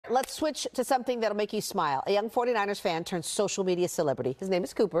Let's switch to something that'll make you smile. A young 49ers fan turned social media celebrity. His name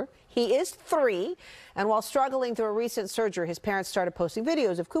is Cooper. He is 3, and while struggling through a recent surgery, his parents started posting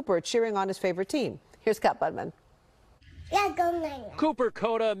videos of Cooper cheering on his favorite team. Here's Scott Budman. Cooper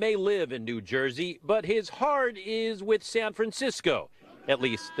Cota may live in New Jersey, but his heart is with San Francisco, at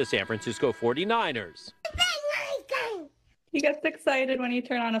least the San Francisco 49ers. He gets excited when you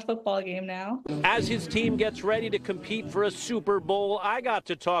turn on a football game now. As his team gets ready to compete for a Super Bowl, I got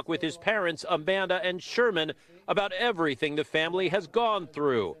to talk with his parents, Amanda and Sherman, about everything the family has gone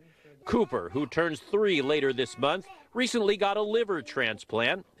through. Cooper, who turns 3 later this month, recently got a liver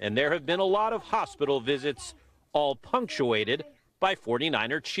transplant, and there have been a lot of hospital visits, all punctuated by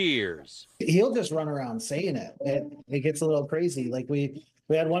 49er cheers. He'll just run around saying it. It gets a little crazy. Like we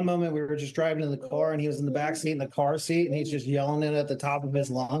had one moment we were just driving in the car and he was in the back seat in the car seat and he's just yelling it at the top of his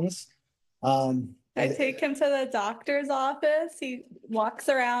lungs. I take him to the doctor's office. He walks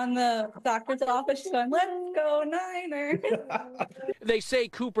around the doctor's office going, "Let's go Niners." They say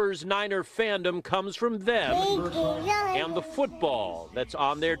Cooper's Niner fandom comes from them and the football that's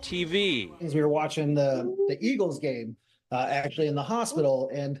on their TV. As we were watching the Eagles game, actually in the hospital,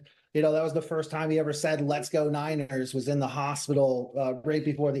 and you know, that was the first time he ever said, "Let's go Niners," was in the hospital right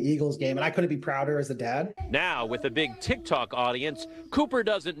before the Eagles game. And I couldn't be prouder as a dad. Now, with a big TikTok audience, Cooper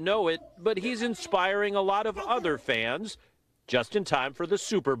doesn't know it, but he's inspiring a lot of other fans just in time for the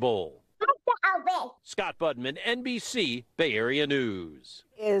Super Bowl. Scott Budman, NBC, Bay Area News.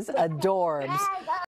 Is adorbs.